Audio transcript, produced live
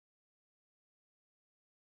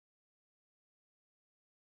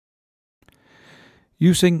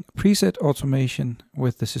Using preset automation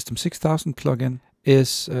with the System 6000 plugin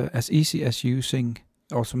is as easy as using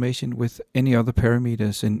automation with any other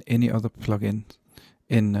parameters in any other plugin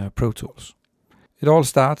in Pro Tools. It all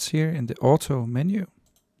starts here in the Auto menu,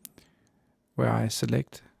 where I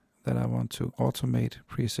select that I want to automate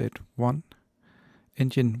preset 1,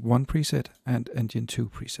 Engine 1 preset and Engine 2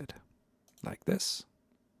 preset, like this.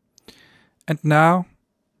 And now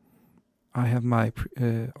I have my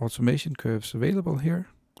automation curves available here.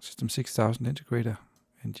 System 6000 Integrator,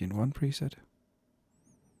 Engine 1 preset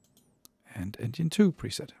and Engine 2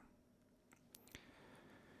 preset.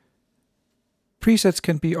 Presets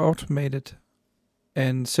can be automated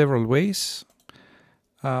in several ways.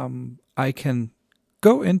 I can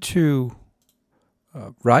go into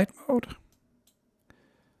write mode,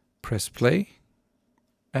 press play,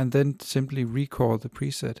 and then simply record the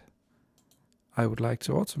preset I would like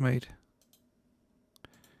to automate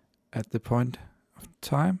at the point of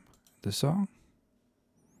time, the song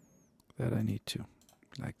that I need to,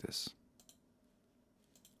 like this.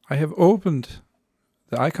 I have opened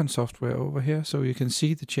the icon software over here so you can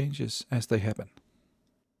see the changes as they happen.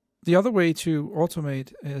 The other way to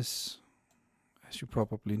automate is, as you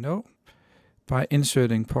probably know, by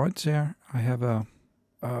inserting points here. I have a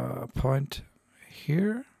point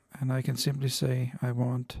here, and I can simply say I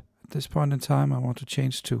want, at this point in time, I want to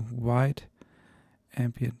change to wide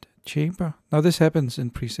ambient chamber. Now this happens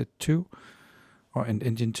in preset 2 or in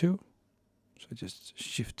Engine 2. So just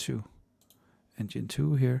shift to Engine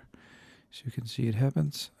 2 here. So you can see it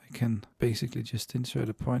happens. I can basically just insert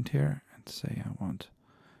a point here and say I want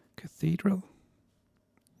Cathedral.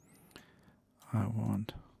 I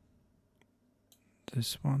want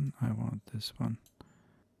this one. I want this one.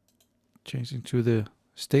 Changing to the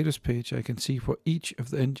status page, I can see for each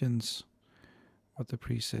of the engines what the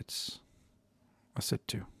presets are set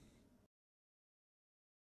to.